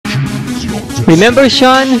Remember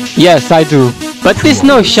Sean? Yes, I do. But there's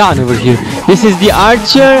no Sean over here. This is the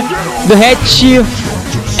archer, the head chief,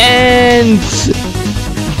 and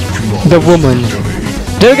the woman.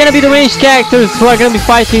 They're gonna be the ranged characters who are gonna be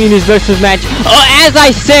fighting in this versus match. Oh, as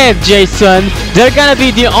I said, Jason, they're gonna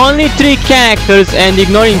be the only 3 characters, and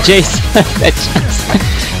ignoring Jason.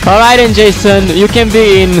 Alright then, Jason, you can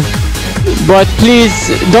be in, but please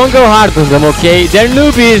don't go hard on them, okay? They're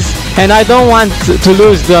newbies, and I don't want to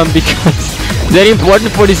lose them because they're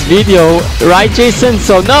important for this video, right, Jason?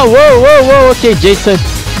 So no, whoa, okay, Jason.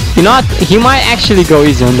 You know what? He might actually go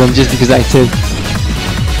easy on them just because I said.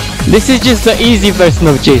 This is just the easy version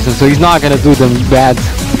of Jason, so he's not gonna do them bad.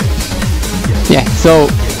 Yeah, so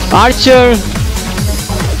archer.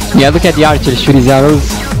 Yeah, look at the archer shoot his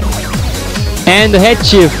arrows. And the head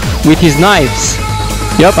chief with his knives.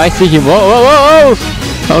 Yup, I see him. Whoa.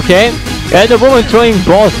 Okay. And the woman throwing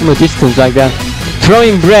balls from a distance like that.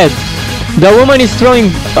 Throwing bread. The woman is throwing,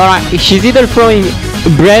 she's either throwing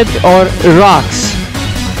bread or rocks.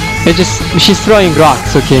 She's throwing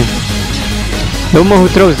rocks, okay. The woman who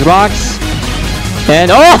throws rocks.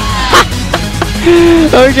 And oh!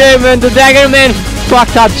 Okay, man, the Daggerman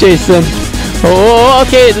fucked up Jason. Oh,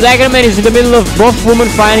 okay, the Daggerman is in the middle of both women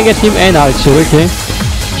fighting at him and archer, okay.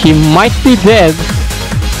 He might be dead.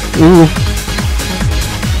 Ooh.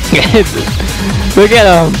 Look at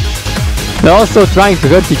them. They're also trying to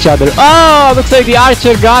hurt each other. Oh, looks like the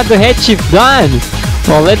archer got the head chief done.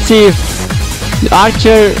 Well, let's see if the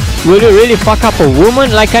archer will really fuck up a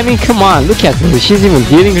woman. Like, I mean, come on, look at her. She's even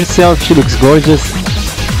healing herself. She looks gorgeous.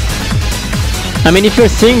 I mean, if you're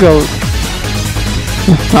single,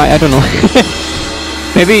 I don't know.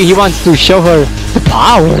 Maybe he wants to show her the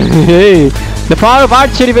power. Hey, the power of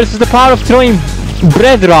archery versus the power of throwing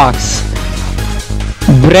bread rocks.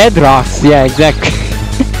 Bread rocks, yeah, exactly.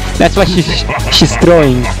 That's what she's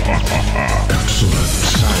throwing.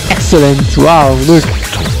 Excellent. Wow, look.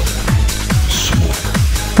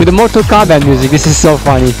 With the Mortal Kombat music, this is so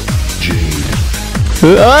funny.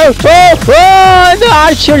 Oh, the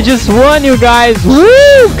archer just won, you guys.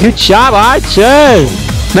 Woo! Good job, archer.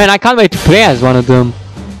 Man, I can't wait to play as one of them.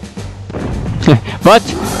 But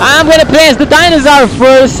I'm gonna play as the dinosaur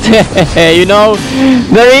first. You know,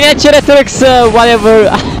 the Rhinoceratops, whatever.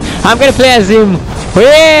 I'm gonna play as him.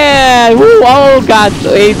 Yeah! Woo! Oh god!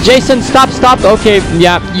 Hey, Jason, stop! Okay,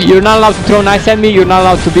 yeah, you're not allowed to throw knives at me. You're not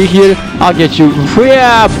allowed to be here. I'll get you.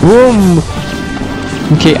 Yeah! Boom!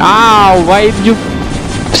 Okay. Ow! Why did you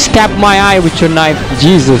stab my eye with your knife?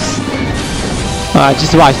 Jesus!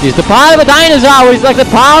 Just watch this. The power of a dinosaur is like the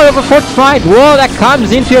power of a fortified wall that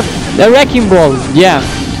comes into the wrecking ball. Yeah.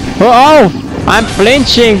 Oh! I'm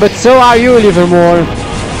flinching, but so are you, Livermore.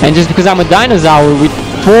 And just because I'm a dinosaur with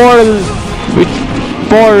four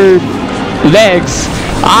legs,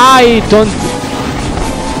 I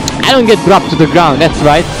don't get dropped to the ground. That's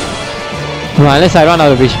right. Well, unless I run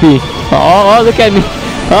out of HP. Oh, look at me.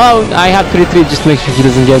 Oh, I have 3-3 just to make sure he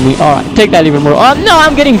doesn't get me. Alright, take that, Livermore. Oh no,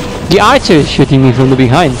 I'm getting the archer shooting me from the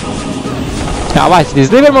behind. Now watch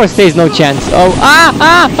this. Livermore stays no chance. Oh,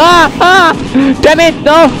 damn it,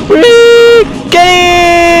 no, get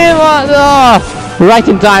him. Oh, right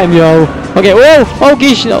in time, yo. Okay, oh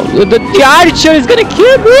geez, no, the archer is gonna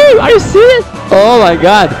kill me. Are you serious? Oh my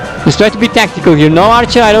god. Just try to be tactical here. No,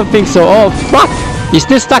 archer, I don't think so. Oh fuck, you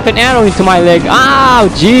still stuck an arrow into my leg. Ow,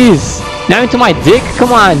 jeez. Now into my dick?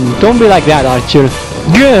 Come on, don't be like that, archer.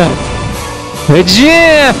 Good.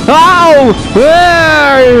 Ow!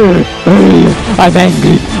 I'm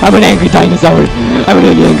angry. I'm an angry dinosaur. I'm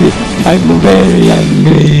really angry. I'm very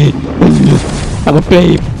angry. I'm gonna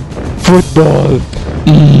play football.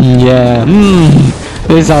 Yeah.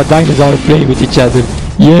 This is how dinosaurs play with each other.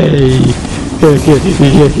 Yay!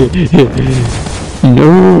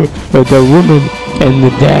 No, the woman and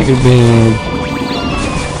the Daggerman.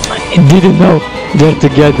 I didn't know they're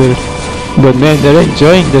together. But man, they're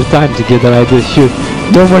enjoying their time together, I just shoot.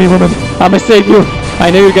 Don't worry, woman, I'ma save you. I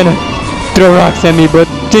know you're gonna throw rocks at me, but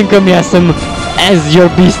think of me as your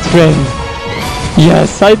beast friend.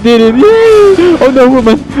 Yes, I did it. Yay! Oh no,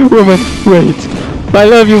 woman, wait. I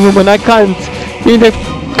love you, woman. I can't. In the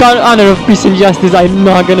honor of peace and justice, I'm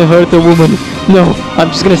not gonna hurt a woman. No, I'm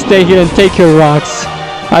just gonna stay here and take your rocks.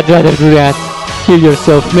 I'd rather do that. Heal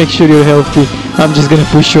yourself, make sure you're healthy. I'm just gonna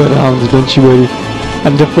push you around, don't you worry.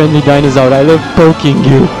 I'm the friendly dinosaur. I love poking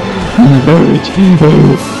you.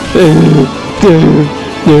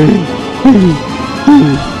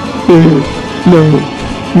 No,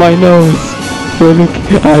 my nose. Oh, look,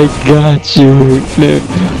 I got you. No,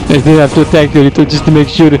 I still have to attack you a little just to make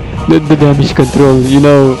sure the damage control. You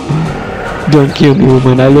know, don't kill me,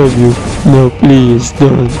 woman. I love you. No, please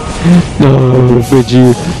don't. No,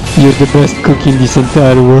 Veggie, you're the best cook in this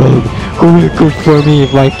entire world. Who will cook for me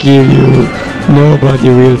if I kill you? Nobody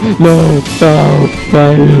will. No,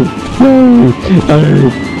 I will. No,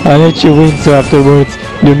 I'll let you win, so afterwards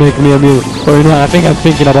you make me a meal. Or you know, I think I'm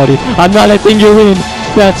thinking about it. I'm not letting you win.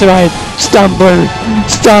 That's right. Stumble.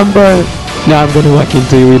 Now I'm gonna walk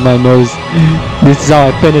into you with my nose. This is how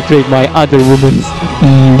I penetrate my other women's.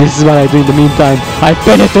 This is what I do in the meantime. I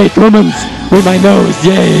penetrate women's with my nose.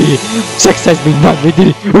 Yay! Sex has been done. We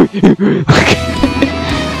did it.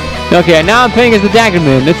 Okay, now I'm playing as the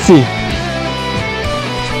Daggerman. Let's see.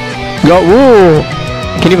 Go. Woo!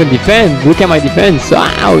 Can't even defend. Look at my defense.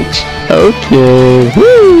 Ouch. Okay.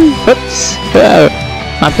 Woo! Oops.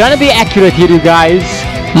 I'm trying to be accurate here, you guys.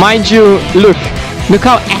 Mind you, look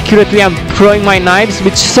how accurately I'm throwing my knives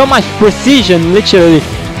with so much precision, literally.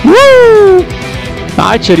 Woo!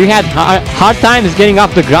 Archer, you had hard times getting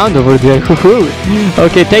off the ground over there.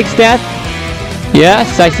 Okay, takes that.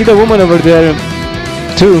 Yes, I see the woman over there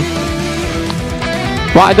too.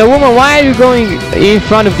 Why, the woman? Why are you going in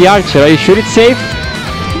front of the archer? Are you sure it's safe?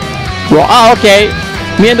 Well, oh, okay.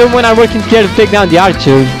 Me and the woman are working together to take down the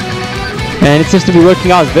archer, and it seems to be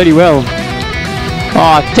working out very well.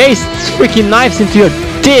 Oh, taste freaking knives into your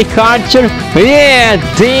dick, Archer. Yeah,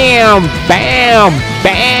 damn. Bam,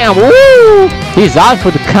 bam. Woo! He's out for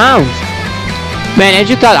the count. Man, and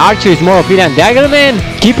you thought Archer is more OP than Daggerman?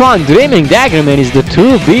 Keep on dreaming. Daggerman is the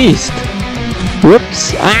true beast.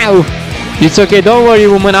 Whoops. Ow. It's okay. Don't worry,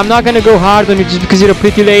 woman. I'm not gonna go hard on you just because you're a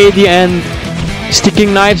pretty lady, and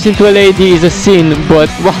sticking knives into a lady is a sin. But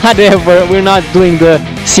whatever. We're not doing the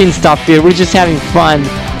sin stuff here. We're just having fun.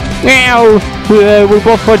 We're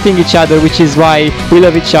both hurting each other, which is why we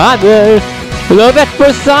love each other. Love at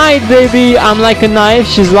first sight, baby. I'm like a knife,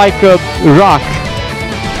 she's like a rock.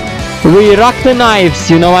 We rock the knives,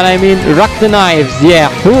 you know what I mean? Rock the knives,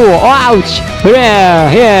 yeah. Ooh, ouch.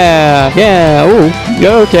 Yeah. Ooh,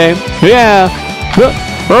 okay. Yeah.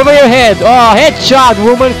 Over your head. Oh, headshot,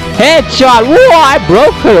 woman. Headshot. Whoa, I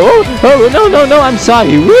broke her. Oh, no, I'm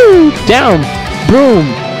sorry. Woo, down.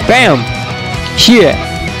 Boom. Bam. Here.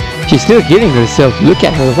 She's still healing herself. Look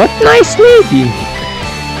at her. What nice lady.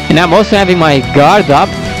 And I'm also having my guard up.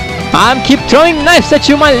 I'm keep throwing knives at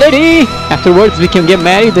you, my lady. Afterwards, we can get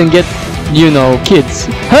married and get, you know, kids.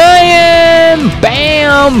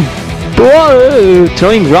 Bam. Whoa.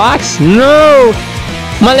 Throwing rocks? No.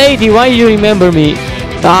 My lady, why you remember me?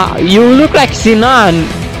 You look like Sinan.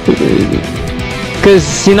 Because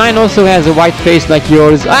Sinan also has a white face like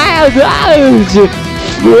yours.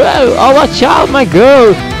 Oh, watch out, my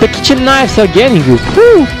girl. The kitchen knives are getting you.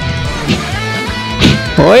 Woo.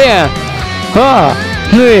 Oh, yeah.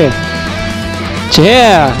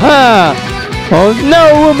 Yeah. Oh,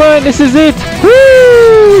 no, woman. This is it.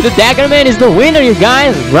 Woo. The Daggerman is the winner, you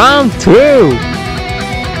guys. Round 2.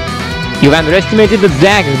 You underestimated the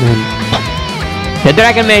Daggerman. The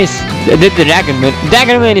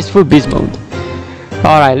Daggerman is full beast mode.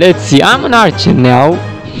 Alright, let's see. I'm an archer now.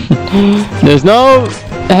 There's no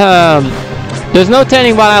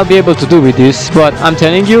telling what I'll be able to do with this, but I'm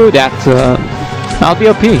telling you that I'll be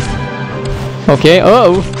OP. Okay,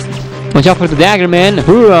 oh, watch out for the Daggerman.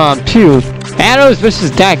 Pew. Arrows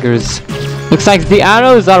versus daggers. Looks like the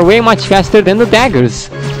arrows are way much faster than the daggers,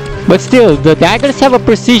 but still, the daggers have a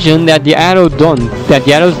precision that the arrows don't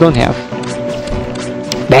have.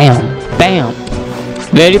 Bam, bam.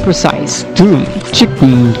 Very precise. Boom.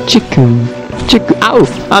 Chicken. Ow!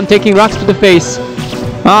 I'm taking rocks to the face.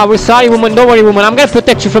 We're sorry, woman. Don't worry, woman. I'm gonna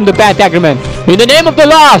protect you from the bad Daggerman. In the name of the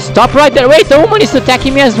law, stop right there. Wait, the woman is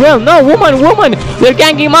attacking me as well. No, woman. They're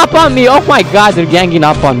ganging up on me. Oh my God, they're ganging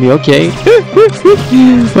up on me. Okay.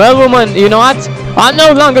 Well, woman, you know what? I'm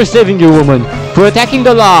no longer saving you, woman. For attacking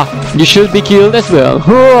the law, you should be killed as well.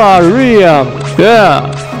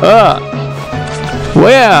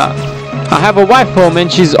 Where? I have a wife home and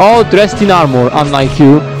she's all dressed in armor, unlike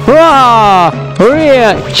you.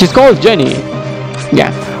 She's called Jenny.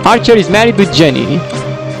 Yeah, Archer is married with Jenny.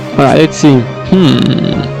 Alright, let's see.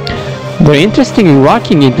 They're interestingly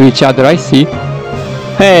walking into each other, I see.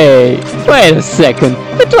 Hey, wait a second.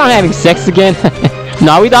 They're trying having sex again.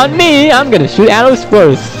 Not without me. I'm gonna shoot arrows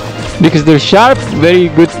first. Because they're sharp, very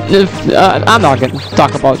good. I'm not gonna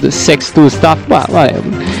talk about the sex too stuff, but whatever.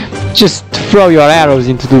 Just throw your arrows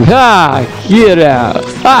into the...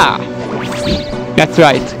 That's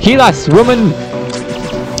right. Heal us, woman.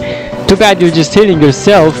 Too bad you're just healing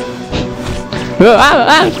yourself.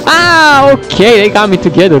 Okay, they got me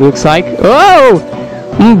together, looks like. Oh!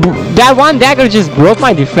 That one dagger just broke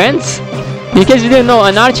my defense? In case you didn't know,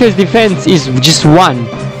 an archer's defense is just 1.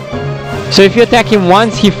 So if you attack him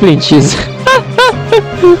once, he flinches.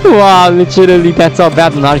 Wow, literally, that's how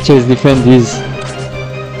bad an archer's defense is.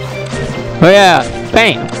 Oh yeah,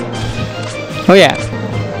 bang! Oh yeah.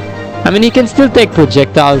 I mean, he can still take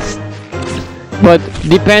projectiles, but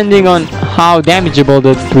depending on how damageable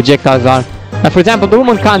the projectiles are. For example, the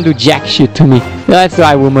woman can't do jack shit to me. That's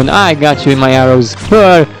right, woman, I got you in my arrows.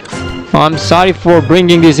 I'm sorry for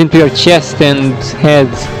bringing this into your chest and head,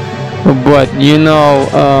 but you know,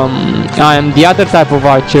 I am the other type of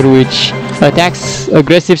archer which attacks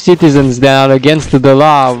aggressive citizens that are against the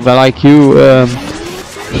law, like you.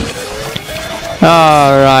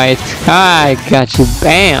 Alright, I got you.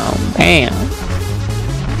 Bam, bam.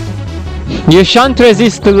 You shan't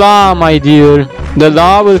resist the law, my dear. The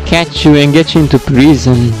law will catch you and get you into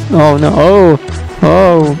prison. Oh no,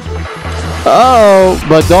 oh,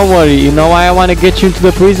 but don't worry, you know why I want to get you into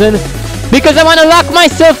the prison? Because I want to lock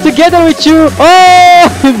myself together with you. Oh,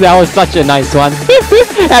 that was such a nice one.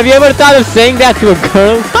 Have you ever thought of saying that to a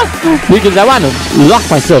girl? Because I want to lock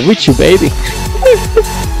myself with you, baby.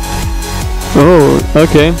 Oh,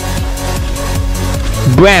 okay.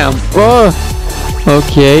 Bam. Oh,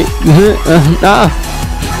 okay.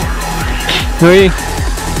 Three.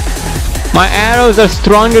 My arrows are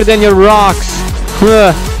stronger than your rocks.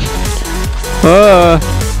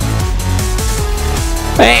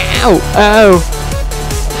 Ow, ow.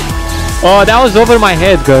 Oh, that was over my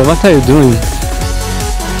head, girl. What are you doing?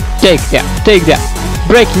 Take that, take that.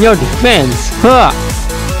 Breaking your defense.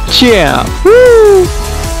 Yeah. Woo.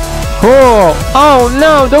 Oh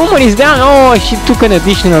no, the woman is down. Oh, she took an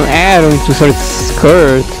additional arrow into her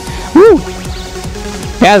skirt. Woo.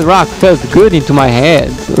 That rock felt good into my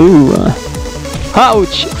head. Ooh.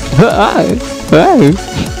 Ouch.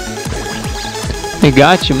 I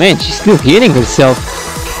got you, man. She's still healing herself.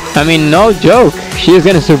 I mean, no joke. She's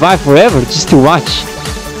gonna survive forever just to watch.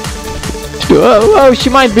 Oh, she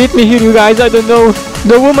might beat me here, you guys. I don't know.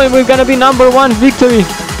 The woman will gonna be #1 victory.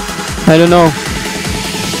 I don't know.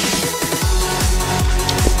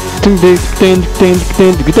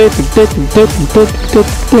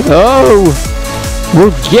 Oh,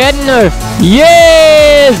 we're getting her.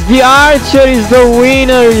 Yes, the archer is the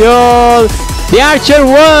winner, y'all. The archer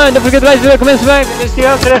won. Don't forget to like, comment, subscribe, and see you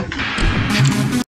after.